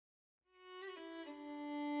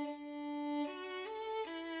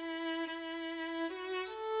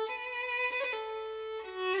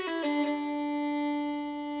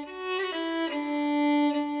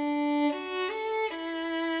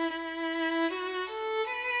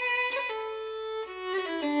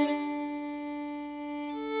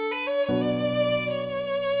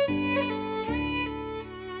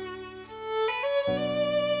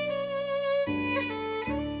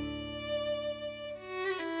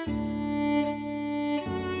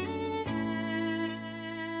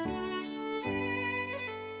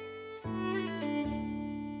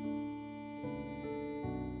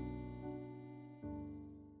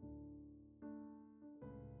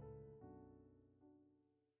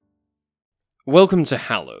Welcome to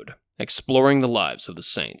Hallowed, Exploring the Lives of the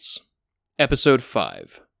Saints. Episode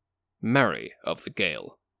 5, Mary of the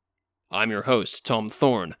Gael. I'm your host, Tom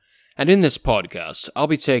Thorne, and in this podcast, I'll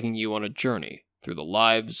be taking you on a journey through the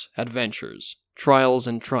lives, adventures, trials,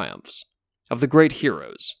 and triumphs of the great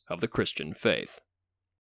heroes of the Christian faith.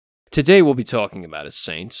 Today we'll be talking about a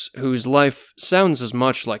saint whose life sounds as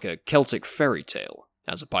much like a Celtic fairy tale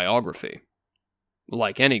as a biography.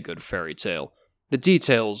 Like any good fairy tale, the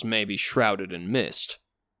details may be shrouded in mist,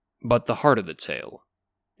 but the heart of the tale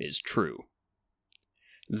is true.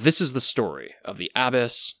 This is the story of the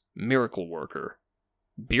abbess, miracle worker,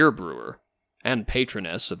 beer brewer, and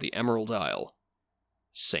patroness of the Emerald Isle,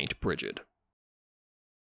 Saint Brigid.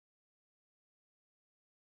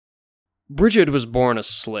 Brigid was born a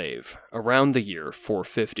slave around the year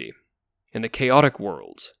 450, in the chaotic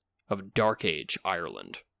world of Dark Age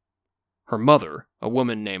Ireland. Her mother, a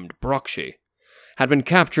woman named Brockshi, had been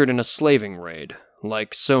captured in a slaving raid,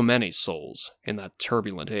 like so many souls in that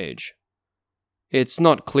turbulent age. It's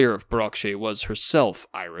not clear if Brockshi was herself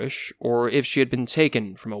Irish, or if she had been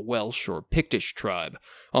taken from a Welsh or Pictish tribe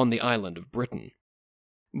on the island of Britain.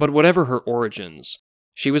 But whatever her origins,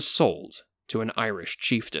 she was sold to an Irish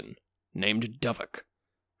chieftain named Dovach,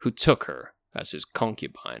 who took her as his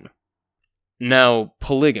concubine. Now,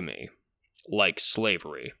 polygamy, like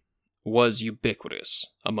slavery, was ubiquitous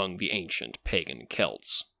among the ancient pagan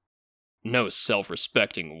Celts. No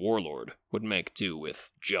self-respecting warlord would make do with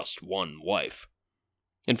just one wife.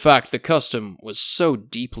 In fact, the custom was so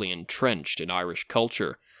deeply entrenched in Irish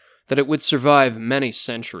culture that it would survive many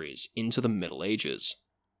centuries into the Middle Ages,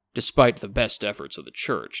 despite the best efforts of the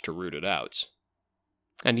Church to root it out.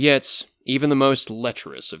 And yet, even the most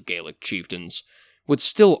lecherous of Gaelic chieftains would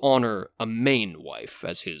still honor a main wife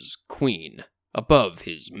as his queen, above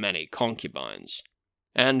his many concubines,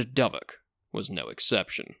 and Dovach was no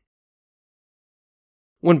exception.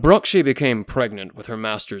 When Brockshi became pregnant with her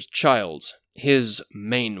master's child, his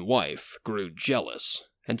main wife grew jealous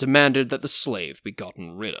and demanded that the slave be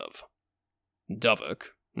gotten rid of. Dovach,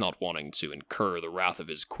 not wanting to incur the wrath of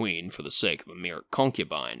his queen for the sake of a mere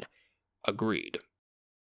concubine, agreed.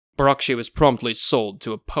 Brockshi was promptly sold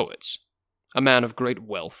to a poet, a man of great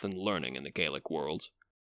wealth and learning in the Gaelic world,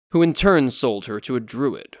 who in turn sold her to a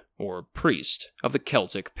druid, or priest, of the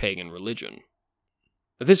Celtic pagan religion.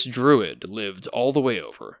 This druid lived all the way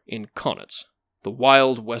over in Connaught, the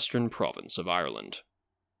wild western province of Ireland.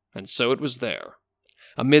 And so it was there,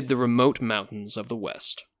 amid the remote mountains of the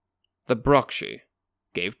west, that Brockshi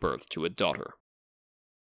gave birth to a daughter.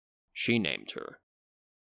 She named her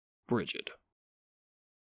Brigid.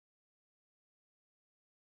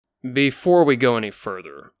 Before we go any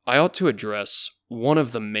further, I ought to address one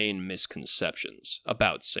of the main misconceptions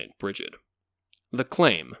about Saint Brigid. The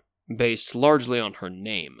claim, based largely on her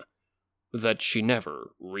name, that she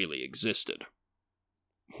never really existed.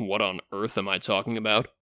 What on earth am I talking about?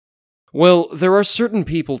 Well, there are certain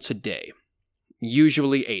people today,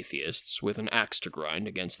 usually atheists with an axe to grind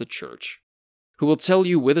against the Church, who will tell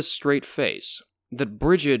you with a straight face that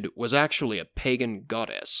Brigid was actually a pagan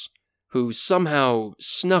goddess who somehow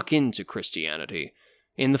snuck into Christianity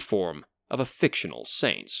in the form of a fictional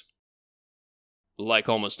saint. Like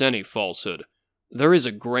almost any falsehood, there is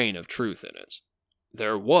a grain of truth in it.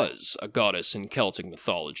 There was a goddess in Celtic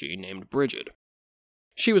mythology named Brigid.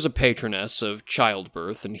 She was a patroness of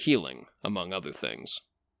childbirth and healing, among other things.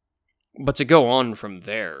 But to go on from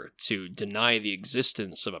there to deny the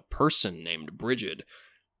existence of a person named Brigid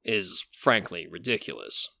is frankly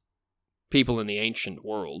ridiculous. People in the ancient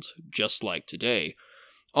world, just like today,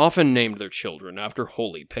 often named their children after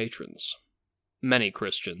holy patrons. Many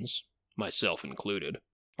Christians, myself included,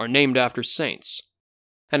 are named after saints,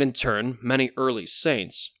 and in turn, many early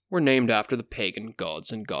saints were named after the pagan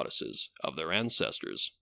gods and goddesses of their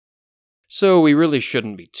ancestors. So we really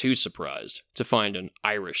shouldn't be too surprised to find an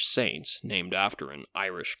Irish saint named after an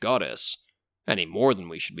Irish goddess, any more than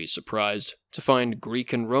we should be surprised to find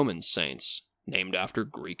Greek and Roman saints named after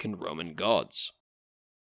Greek and Roman gods.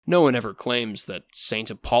 No one ever claims that Saint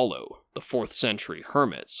Apollo, the 4th century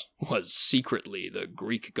hermit, was secretly the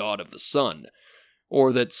Greek god of the sun,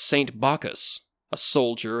 or that Saint Bacchus, a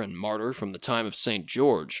soldier and martyr from the time of Saint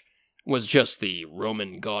George, was just the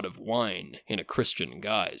Roman god of wine in a Christian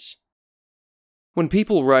guise. When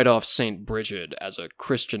people write off Saint Brigid as a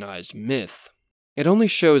Christianized myth, it only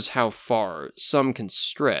shows how far some can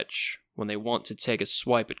stretch when they want to take a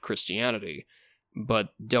swipe at Christianity, but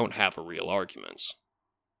don't have a real argument.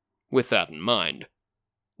 With that in mind,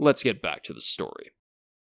 let's get back to the story.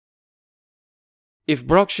 If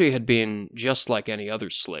Brockshey had been just like any other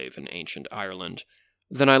slave in ancient Ireland,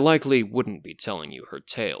 then I likely wouldn't be telling you her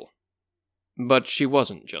tale. But she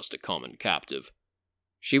wasn't just a common captive.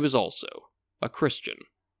 She was also a Christian.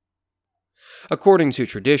 According to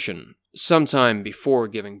tradition, sometime before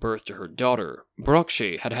giving birth to her daughter,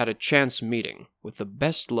 Brockshey had had a chance meeting with the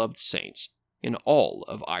best-loved saint in all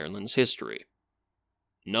of Ireland's history.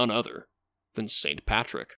 None other than St.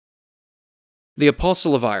 Patrick. The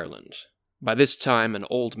Apostle of Ireland, by this time an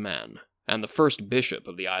old man, and the first bishop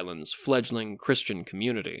of the island's fledgling Christian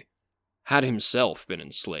community, had himself been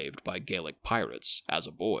enslaved by Gaelic pirates as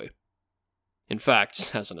a boy. In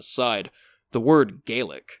fact, as an aside, the word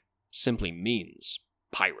Gaelic simply means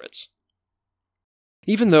pirate.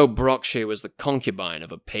 Even though Brockshey was the concubine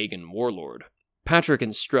of a pagan warlord, Patrick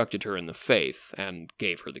instructed her in the faith and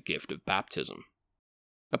gave her the gift of baptism.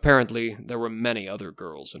 Apparently, there were many other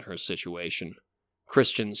girls in her situation,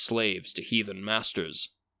 Christian slaves to heathen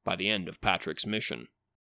masters, by the end of Patrick's mission.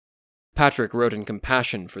 Patrick wrote in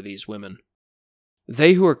compassion for these women.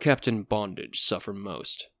 They who are kept in bondage suffer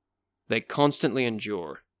most. They constantly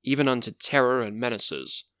endure, even unto terror and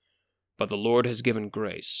menaces, but the Lord has given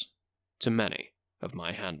grace to many of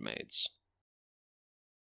my handmaids.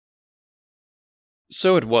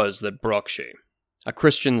 So it was that Brockshey, a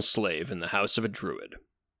Christian slave in the house of a druid,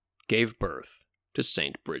 gave birth to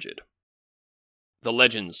Saint Bridget. The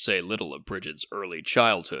legends say little of Bridget's early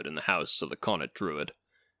childhood in the house of the Connaught druid,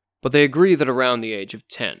 but they agree that around the age of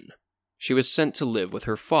 10, she was sent to live with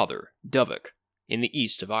her father, Dovich, in the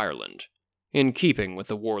east of Ireland, in keeping with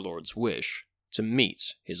the warlord's wish to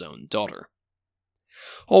meet his own daughter.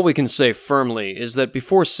 All we can say firmly is that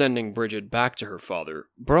before sending Bridget back to her father,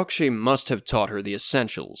 Brockshey must have taught her the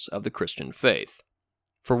essentials of the Christian faith,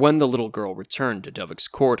 for when the little girl returned to Dovich's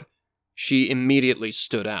court, she immediately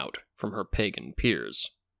stood out from her pagan peers.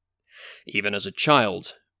 Even as a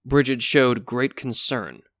child, Bridget showed great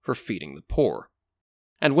concern for feeding the poor,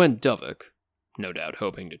 and when Dovich, no doubt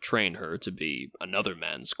hoping to train her to be another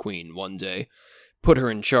man's queen one day, put her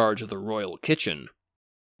in charge of the royal kitchen,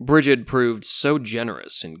 Bridget proved so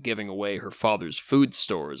generous in giving away her father's food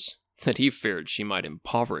stores that he feared she might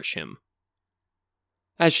impoverish him.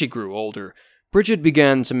 As she grew older, Bridget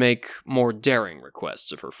began to make more daring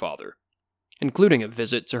requests of her father, including a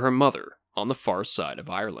visit to her mother on the far side of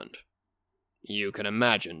Ireland. You can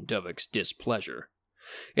imagine Dovich's displeasure.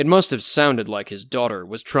 It must have sounded like his daughter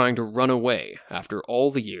was trying to run away after all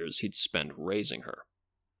the years he'd spent raising her.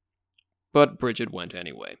 But Bridget went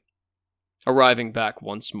anyway. Arriving back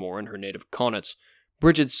once more in her native Connaught,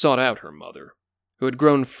 Bridget sought out her mother, who had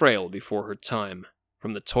grown frail before her time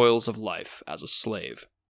from the toils of life as a slave.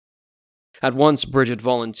 At once Bridget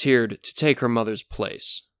volunteered to take her mother's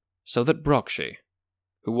place, so that Brockshey,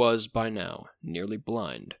 who was by now nearly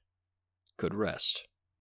blind, could rest.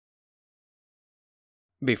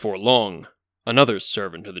 Before long, another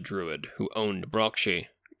servant of the druid who owned Brockshey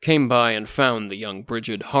came by and found the young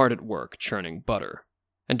Bridget hard at work churning butter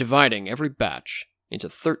and dividing every batch into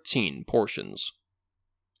 13 portions.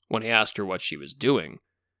 When he asked her what she was doing,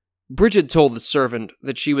 Bridget told the servant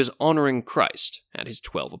that she was honoring Christ and his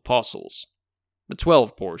 12 apostles. The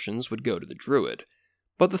 12 portions would go to the druid,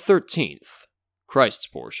 but the 13th, Christ's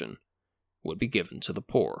portion, would be given to the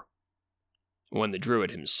poor. When the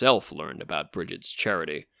druid himself learned about Bridget's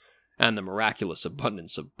charity and the miraculous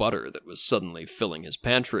abundance of butter that was suddenly filling his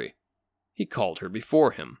pantry, he called her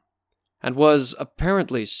before him, and was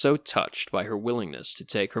apparently so touched by her willingness to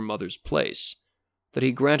take her mother's place that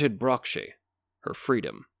he granted Brockshey her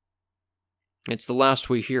freedom. It's the last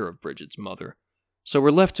we hear of Bridget's mother, so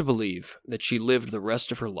we're left to believe that she lived the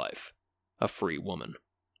rest of her life a free woman.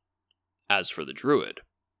 As for the druid,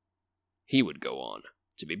 he would go on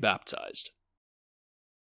to be baptized.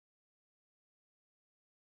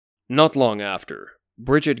 Not long after,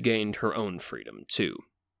 Bridget gained her own freedom, too.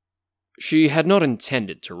 She had not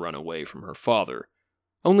intended to run away from her father,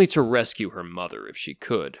 only to rescue her mother if she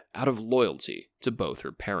could, out of loyalty to both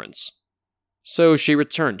her parents. So she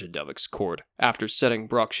returned to Dovich's court after setting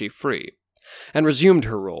Brockshey free, and resumed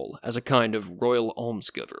her role as a kind of royal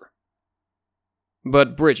almsgiver.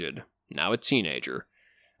 But Bridget, now a teenager,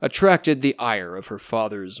 attracted the ire of her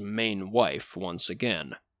father's main wife once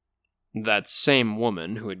again. That same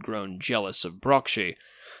woman who had grown jealous of Brockshey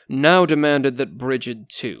now demanded that Bridget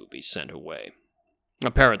too be sent away.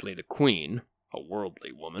 Apparently the queen, a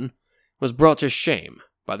worldly woman, was brought to shame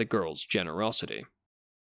by the girl's generosity.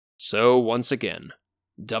 So once again,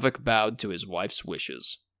 Dovich bowed to his wife's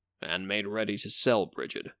wishes and made ready to sell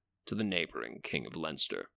Brigid to the neighboring King of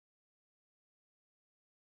Leinster.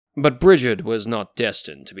 But Brigid was not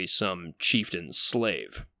destined to be some chieftain's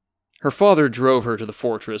slave. Her father drove her to the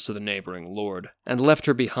fortress of the neighboring lord, and left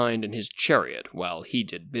her behind in his chariot while he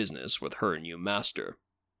did business with her new master.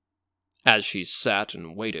 As she sat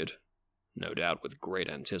and waited, no doubt with great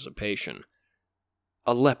anticipation,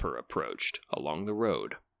 a leper approached along the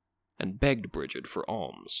road and begged Brigid for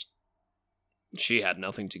alms. She had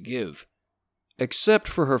nothing to give, except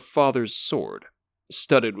for her father's sword,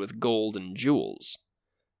 studded with gold and jewels,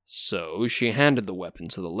 so she handed the weapon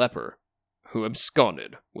to the leper, who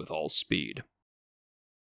absconded with all speed.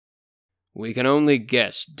 We can only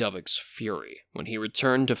guess Dovek's fury when he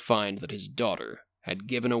returned to find that his daughter had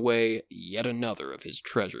given away yet another of his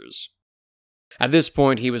treasures. At this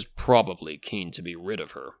point, he was probably keen to be rid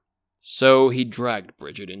of her, so he dragged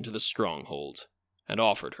Brigid into the stronghold and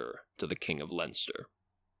offered her to the King of Leinster.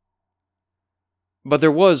 But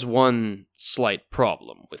there was one slight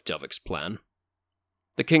problem with Dovek's plan.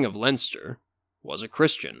 The King of Leinster was a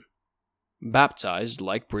Christian, baptized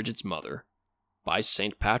like Brigid's mother by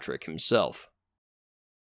St. Patrick himself.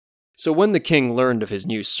 So when the king learned of his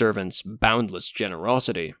new servant's boundless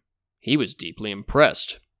generosity, he was deeply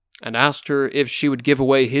impressed, and asked her if she would give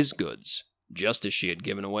away his goods, just as she had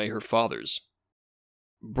given away her father's.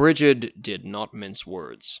 Brigid did not mince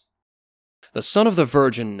words. "The Son of the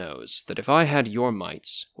Virgin knows that if I had your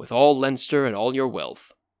mites, with all Leinster and all your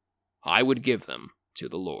wealth, I would give them to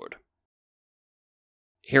the Lord."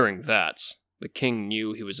 Hearing that, the king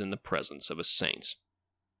knew he was in the presence of a saint.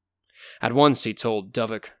 At once he told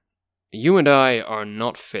Dovek, "You and I are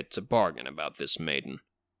not fit to bargain about this maiden.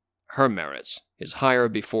 Her merit is higher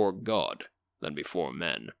before God than before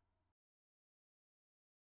men."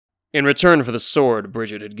 In return for the sword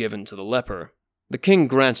Brigid had given to the leper, the king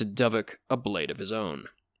granted Dovek a blade of his own,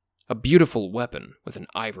 a beautiful weapon with an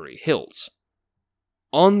ivory hilt,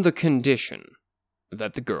 on the condition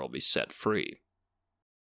that the girl be set free.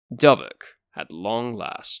 Dovek, at long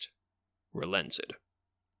last, relented.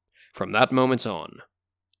 From that moment on,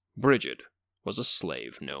 Brigid was a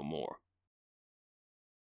slave no more.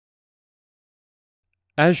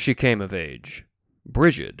 As she came of age,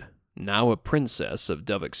 Brigid, now a princess of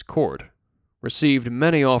Dovek's court, received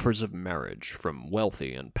many offers of marriage from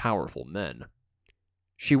wealthy and powerful men.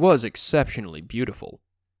 She was exceptionally beautiful,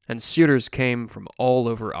 and suitors came from all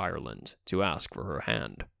over Ireland to ask for her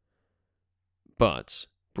hand. But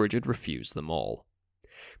Brigid refused them all,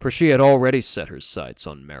 for she had already set her sights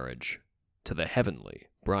on marriage to the heavenly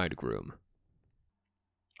bridegroom.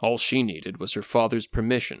 All she needed was her father's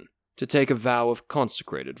permission to take a vow of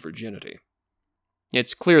consecrated virginity.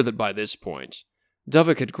 It's clear that by this point,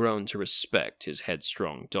 Dovek had grown to respect his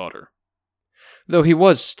headstrong daughter. Though he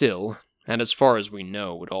was still, and as far as we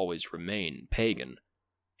know would always remain, pagan,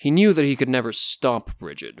 he knew that he could never stop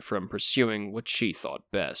Brigid from pursuing what she thought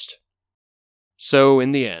best. So,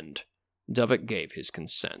 in the end, Dovek gave his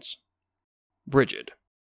consent. Brigid,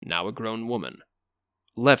 now a grown woman,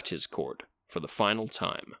 left his court for the final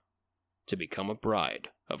time to become a bride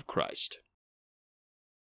of Christ.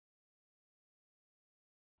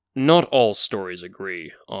 Not all stories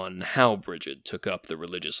agree on how Brigid took up the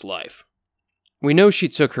religious life. We know she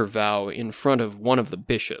took her vow in front of one of the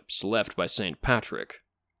bishops left by St. Patrick,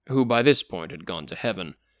 who by this point had gone to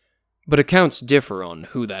heaven, but accounts differ on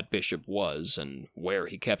who that bishop was and where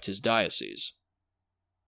he kept his diocese.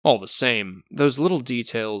 All the same, those little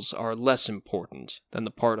details are less important than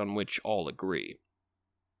the part on which all agree: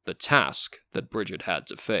 the task that Brigid had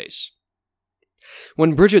to face.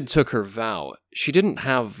 When Brigid took her vow, she didn't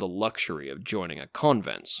have the luxury of joining a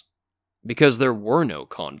convent, because there were no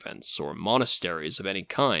convents or monasteries of any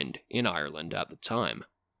kind in Ireland at the time.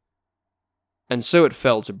 And so it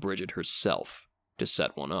fell to Brigid herself to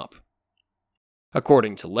set one up.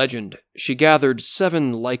 According to legend, she gathered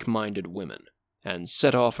 7 like-minded women and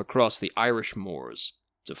set off across the Irish moors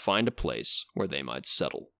to find a place where they might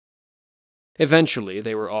settle. Eventually,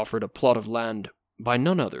 they were offered a plot of land by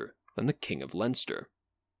none other than the King of Leinster,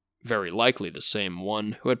 very likely the same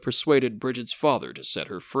one who had persuaded Brigid's father to set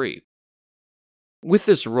her free. With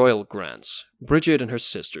this royal grant, Brigid and her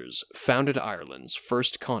sisters founded Ireland's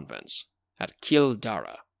first convents at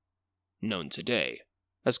Kildare, known today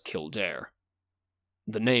as Kildare.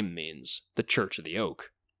 The name means the Church of the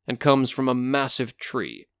Oak, and comes from a massive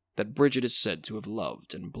tree that Brigid is said to have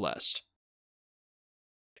loved and blessed.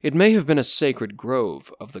 It may have been a sacred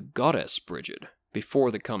grove of the goddess Brigid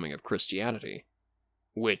before the coming of Christianity,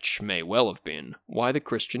 which may well have been why the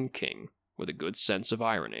Christian king, with a good sense of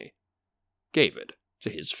irony, gave it to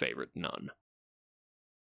his favorite nun.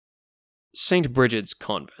 St. Brigid's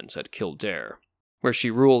convent at Kildare, where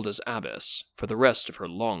she ruled as abbess for the rest of her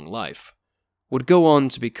long life, would go on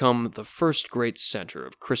to become the first great centre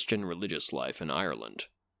of Christian religious life in Ireland,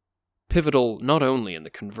 pivotal not only in the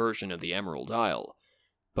conversion of the Emerald Isle,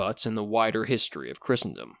 but in the wider history of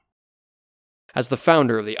Christendom. As the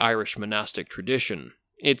founder of the Irish monastic tradition,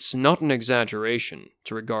 it's not an exaggeration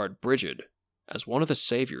to regard Brigid as one of the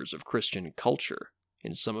saviors of Christian culture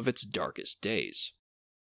in some of its darkest days.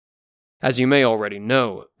 As you may already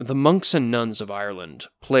know, the monks and nuns of Ireland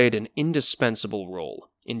played an indispensable role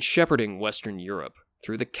in shepherding Western Europe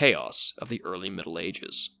through the chaos of the early Middle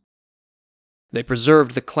Ages. They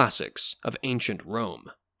preserved the classics of ancient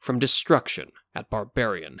Rome from destruction at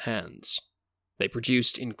barbarian hands. They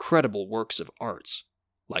produced incredible works of art,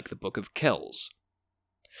 like the Book of Kells.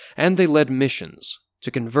 And they led missions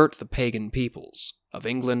to convert the pagan peoples of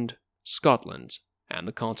England, Scotland, and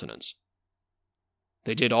the continent.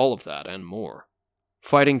 They did all of that and more,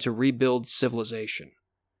 fighting to rebuild civilization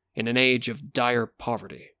in an age of dire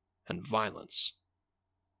poverty and violence.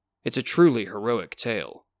 It's a truly heroic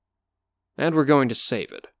tale, and we're going to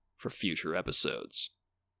save it for future episodes.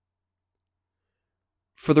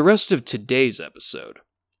 For the rest of today's episode,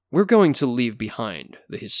 we're going to leave behind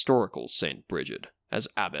the historical St. Brigid as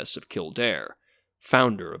Abbess of Kildare,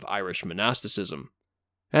 founder of Irish monasticism,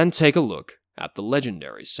 and take a look at the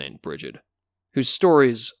legendary St. Brigid, whose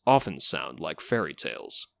stories often sound like fairy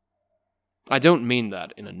tales. I don't mean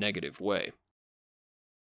that in a negative way.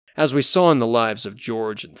 As we saw in the lives of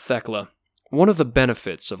George and Thecla, one of the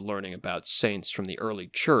benefits of learning about saints from the early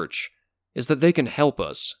church is that they can help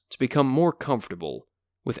us to become more comfortable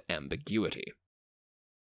with ambiguity.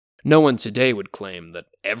 No one today would claim that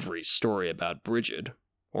every story about Brigid,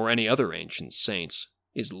 or any other ancient saint,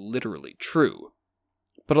 is literally true,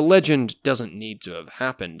 but a legend doesn't need to have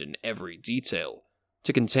happened in every detail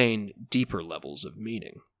to contain deeper levels of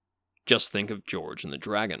meaning. Just think of George and the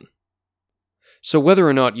Dragon. So whether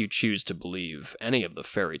or not you choose to believe any of the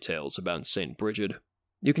fairy tales about St. Brigid,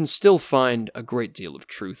 you can still find a great deal of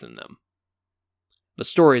truth in them. The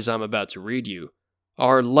stories I'm about to read you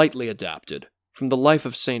are lightly adapted from the life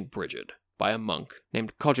of St. Brigid by a monk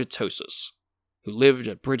named Cogitosus, who lived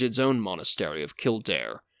at Brigid's own monastery of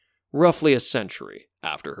Kildare, roughly a century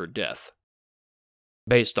after her death.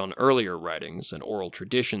 Based on earlier writings and oral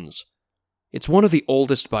traditions, it's one of the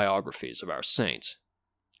oldest biographies of our saint,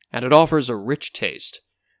 and it offers a rich taste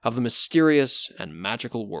of the mysterious and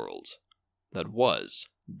magical world that was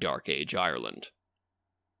Dark Age Ireland.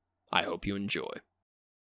 I hope you enjoy.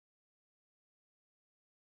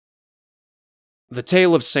 The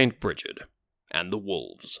Tale of St. Brigid and the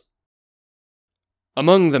Wolves.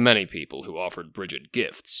 Among the many people who offered Brigid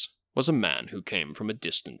gifts was a man who came from a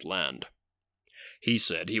distant land. He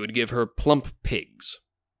said he would give her plump pigs,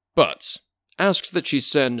 but asked that she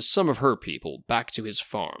send some of her people back to his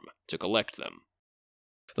farm to collect them.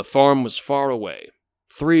 The farm was far away,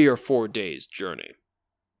 3 or 4 days' journey.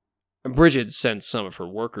 Brigid sent some of her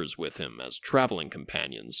workers with him as traveling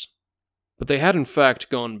companions, but they had in fact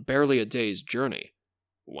gone barely a day's journey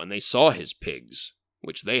when they saw his pigs,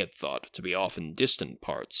 which they had thought to be off in distant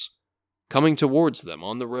parts, coming towards them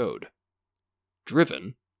on the road,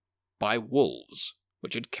 driven by wolves,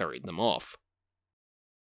 which had carried them off.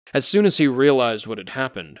 As soon as he realized what had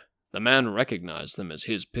happened, the man recognized them as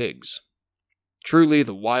his pigs. Truly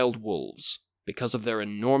the wild wolves, because of their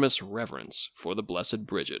enormous reverence for the Blessed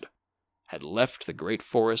Brigid, had left the great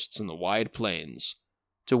forests and the wide plains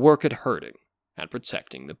to work at herding and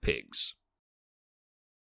protecting the pigs.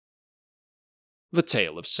 The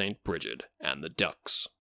Tale of St. Brigid and the Ducks.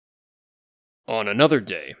 On another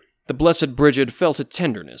day, the Blessed Brigid felt a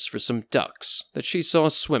tenderness for some ducks that she saw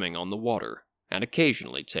swimming on the water and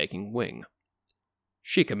occasionally taking wing.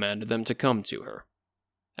 She commanded them to come to her,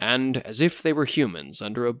 and, as if they were humans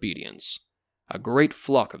under obedience, a great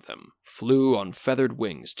flock of them flew on feathered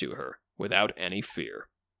wings to her without any fear.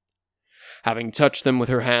 Having touched them with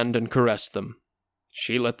her hand and caressed them,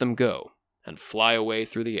 she let them go and fly away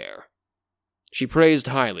through the air. She praised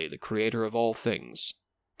highly the Creator of all things,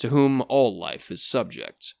 to whom all life is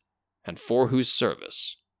subject, and for whose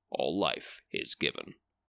service all life is given.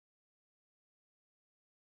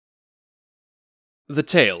 The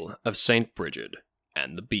Tale of St. Brigid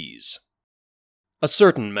and the Bees. A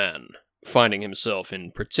certain man, finding himself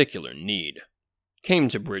in particular need, came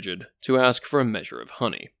to Brigid to ask for a measure of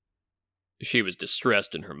honey. She was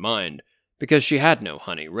distressed in her mind because she had no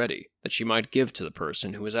honey ready that she might give to the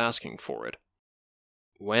person who was asking for it,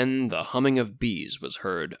 when the humming of bees was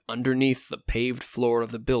heard underneath the paved floor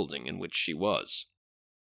of the building in which she was.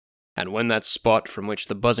 And when that spot from which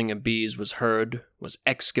the buzzing of bees was heard was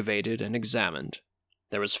excavated and examined,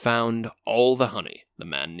 there was found all the honey the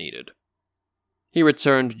man needed. He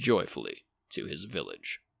returned joyfully to his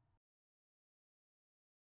village.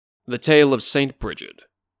 The Tale of St. Bridget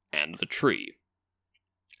and the Tree.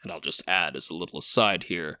 And I'll just add as a little aside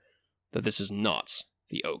here that this is not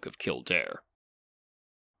the Oak of Kildare.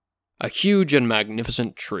 A huge and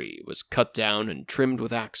magnificent tree was cut down and trimmed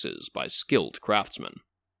with axes by skilled craftsmen.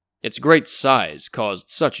 Its great size caused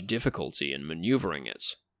such difficulty in maneuvering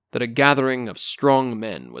it that a gathering of strong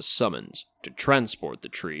men was summoned to transport the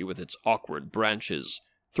tree with its awkward branches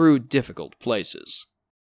through difficult places.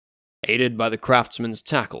 Aided by the craftsmen's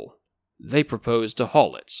tackle, they proposed to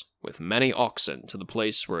haul it with many oxen to the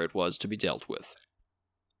place where it was to be dealt with.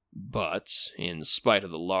 But, in spite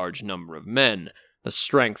of the large number of men, the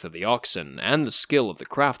strength of the oxen, and the skill of the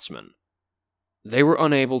craftsmen, they were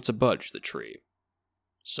unable to budge the tree,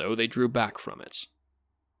 so they drew back from it.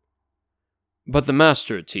 But the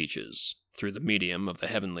Master teaches, through the medium of the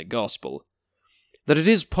heavenly gospel, that it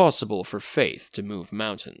is possible for faith to move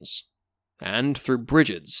mountains, and through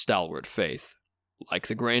Bridget's stalwart faith, like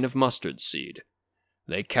the grain of mustard seed,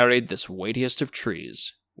 they carried this weightiest of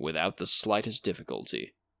trees without the slightest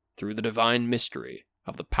difficulty, through the divine mystery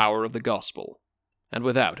of the power of the gospel, and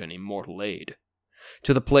without any mortal aid,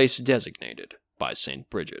 to the place designated by St.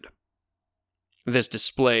 Bridget. This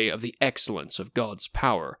display of the excellence of God's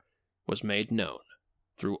power was made known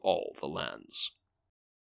through all the lands.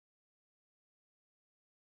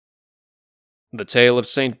 The Tale of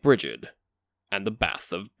St. Bridget and the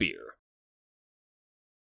Bath of Beer.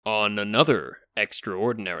 On another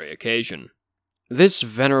extraordinary occasion, this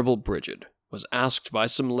venerable Bridget was asked by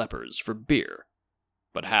some lepers for beer,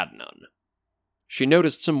 but had none. She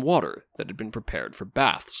noticed some water that had been prepared for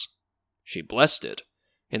baths. She blessed it,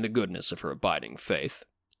 in the goodness of her abiding faith,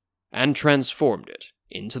 and transformed it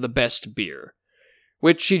into the best beer,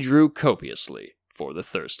 which she drew copiously for the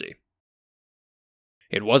thirsty.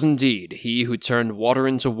 It was indeed he who turned water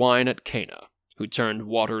into wine at Cana, who turned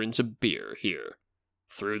water into beer here,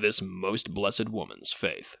 through this most blessed woman's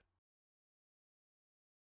faith.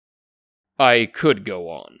 I could go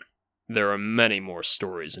on. There are many more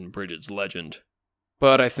stories in Bridget's legend,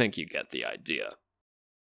 but I think you get the idea.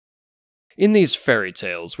 In these fairy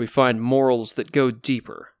tales, we find morals that go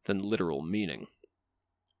deeper than literal meaning.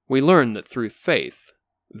 We learn that through faith,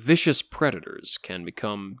 vicious predators can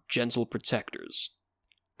become gentle protectors,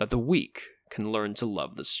 that the weak can learn to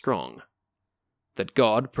love the strong, that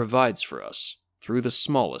God provides for us through the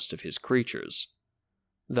smallest of his creatures,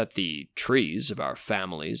 that the trees of our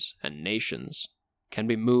families and nations can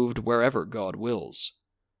be moved wherever God wills,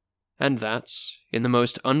 and that, in the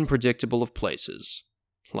most unpredictable of places,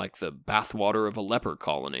 like the bathwater of a leper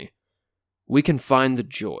colony, we can find the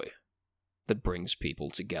joy that brings people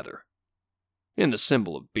together. In the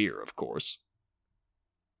symbol of beer, of course.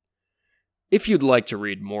 If you'd like to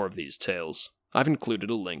read more of these tales, I've included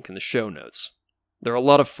a link in the show notes. They're a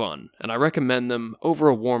lot of fun, and I recommend them over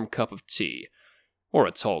a warm cup of tea, or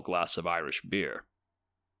a tall glass of Irish beer.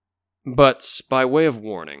 But, by way of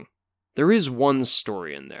warning, there is one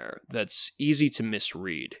story in there that's easy to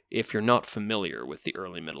misread if you're not familiar with the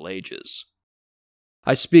early Middle Ages.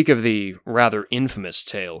 I speak of the rather infamous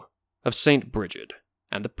tale of St. Bridget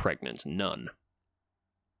and the pregnant nun.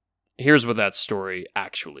 Here's what that story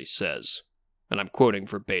actually says, and I'm quoting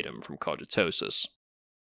verbatim from Cogitosus.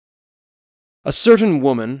 A certain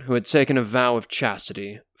woman who had taken a vow of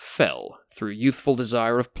chastity fell through youthful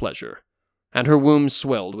desire of pleasure, and her womb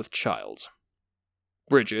swelled with child.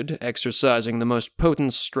 Bridget, exercising the most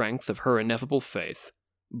potent strength of her ineffable faith,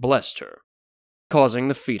 blessed her, causing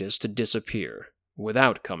the fetus to disappear,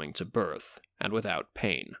 without coming to birth, and without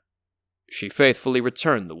pain. She faithfully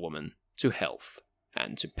returned the woman to health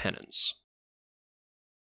and to penance.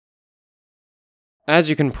 As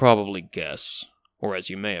you can probably guess, or as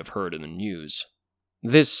you may have heard in the news,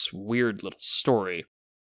 this weird little story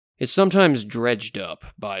is sometimes dredged up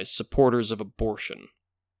by supporters of abortion,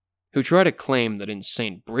 who try to claim that in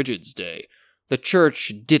St. Bridget's day, the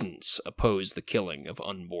Church didn't oppose the killing of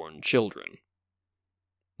unborn children.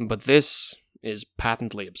 But this is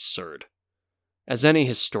patently absurd, as any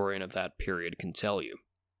historian of that period can tell you.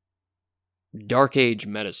 Dark Age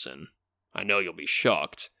medicine, I know you'll be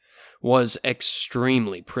shocked, was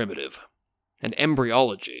extremely primitive, and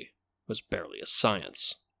embryology was barely a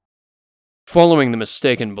science. Following the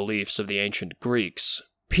mistaken beliefs of the ancient Greeks,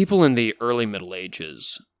 people in the early Middle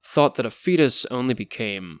Ages thought that a fetus only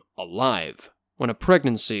became alive when a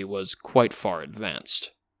pregnancy was quite far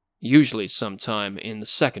advanced, usually sometime in the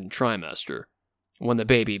second trimester, when the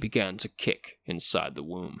baby began to kick inside the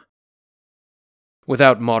womb.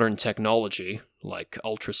 Without modern technology, like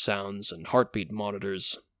ultrasounds and heartbeat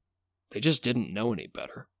monitors, they just didn't know any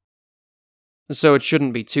better. So it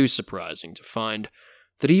shouldn't be too surprising to find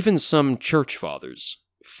that even some church fathers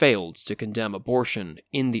failed to condemn abortion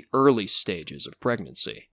in the early stages of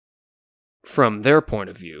pregnancy. From their point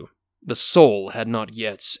of view, the soul had not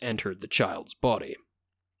yet entered the child's body.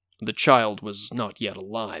 The child was not yet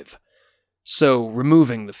alive, so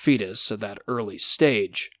removing the fetus at that early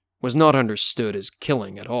stage was not understood as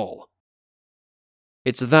killing at all.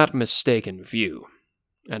 It's that mistaken view,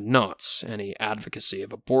 and not any advocacy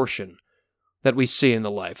of abortion, that we see in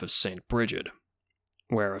the life of St. Bridget,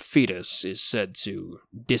 where a fetus is said to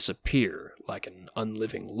disappear like an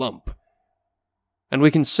unliving lump. And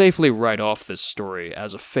we can safely write off this story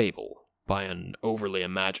as a fable by an overly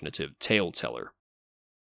imaginative tale-teller.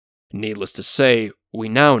 Needless to say, we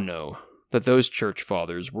now know that those church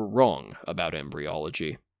fathers were wrong about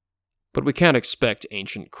embryology, but we can't expect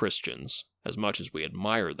ancient Christians, as much as we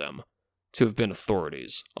admire them, to have been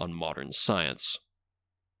authorities on modern science.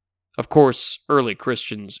 Of course, early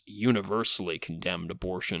Christians universally condemned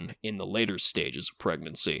abortion in the later stages of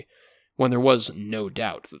pregnancy, when there was no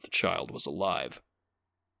doubt that the child was alive.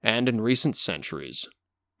 And in recent centuries,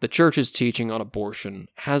 the Church's teaching on abortion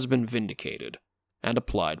has been vindicated and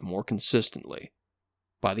applied more consistently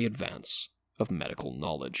by the advance of medical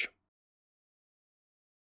knowledge.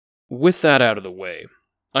 With that out of the way,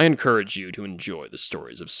 I encourage you to enjoy the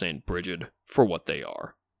stories of St. Bridget for what they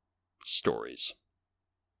are. Stories.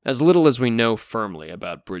 As little as we know firmly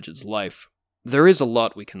about Bridget's life, there is a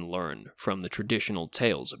lot we can learn from the traditional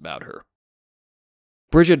tales about her.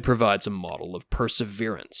 Bridget provides a model of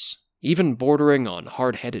perseverance, even bordering on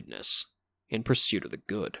hard-headedness, in pursuit of the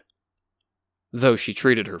good. Though she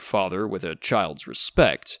treated her father with a child's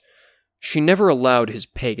respect, she never allowed his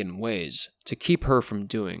pagan ways to keep her from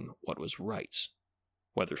doing what was right,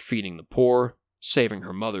 whether feeding the poor, saving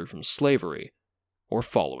her mother from slavery, or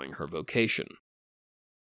following her vocation.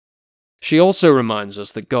 She also reminds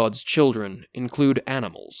us that God's children include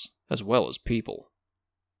animals as well as people,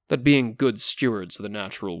 that being good stewards of the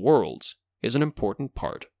natural world is an important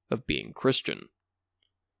part of being Christian.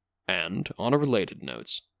 And, on a related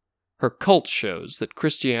note, her cult shows that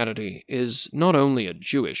Christianity is not only a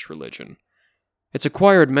Jewish religion, it's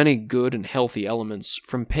acquired many good and healthy elements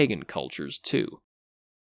from pagan cultures too.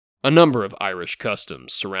 A number of Irish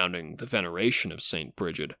customs surrounding the veneration of St.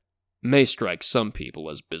 Bridget may strike some people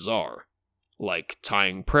as bizarre, like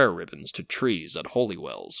tying prayer ribbons to trees at holy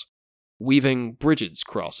wells, weaving Bridget's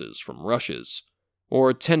crosses from rushes,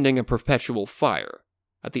 or tending a perpetual fire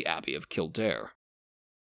at the Abbey of Kildare.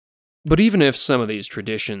 But even if some of these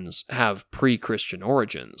traditions have pre-Christian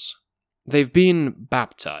origins, they've been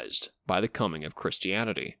baptized by the coming of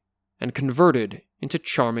Christianity and converted into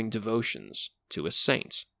charming devotions to a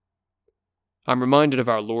saint. I'm reminded of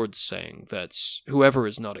our Lord's saying that whoever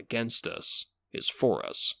is not against us is for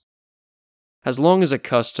us. As long as a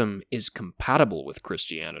custom is compatible with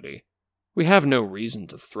Christianity, we have no reason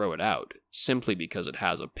to throw it out simply because it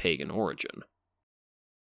has a pagan origin.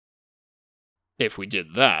 If we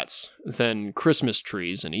did that, then Christmas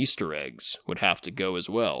trees and Easter eggs would have to go as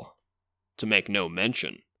well, to make no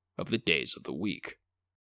mention of the days of the week.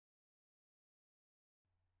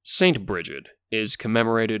 Saint Bridget is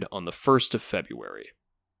commemorated on the 1st of February,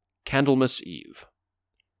 Candlemas Eve.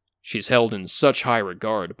 She's held in such high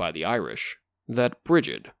regard by the Irish that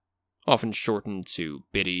Bridget, often shortened to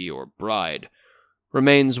Biddy or Bride,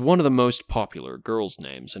 remains one of the most popular girls'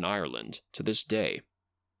 names in Ireland to this day.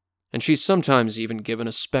 And she's sometimes even given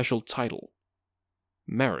a special title,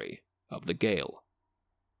 Mary of the Gael.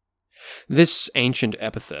 This ancient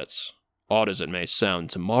epithet, odd as it may sound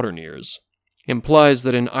to modern ears, implies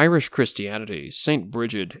that in Irish Christianity, St.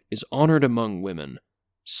 Bridget is honored among women,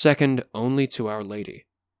 second only to Our Lady,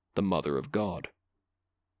 the Mother of God.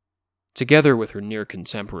 Together with her near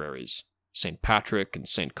contemporaries, St. Patrick and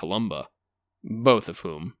St. Columba, both of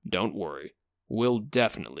whom, don't worry, will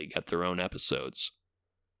definitely get their own episodes.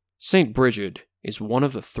 St. Bridget is one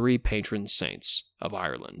of the 3 patron saints of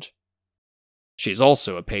Ireland. She's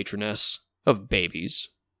also a patroness of babies,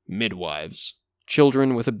 midwives,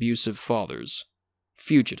 children with abusive fathers,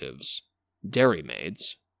 fugitives,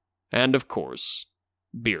 dairymaids, and, of course,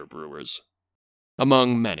 beer brewers,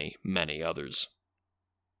 among many, many others.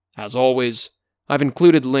 As always, I've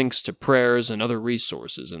included links to prayers and other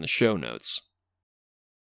resources in the show notes.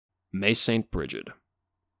 May St. Bridget,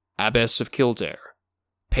 Abbess of Kildare,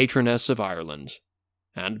 Patroness of Ireland,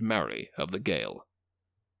 and Mary of the Gael,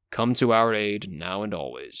 come to our aid now and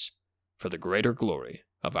always, for the greater glory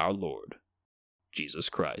of our Lord, Jesus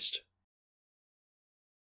Christ.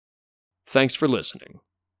 Thanks for listening,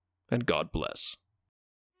 and God bless.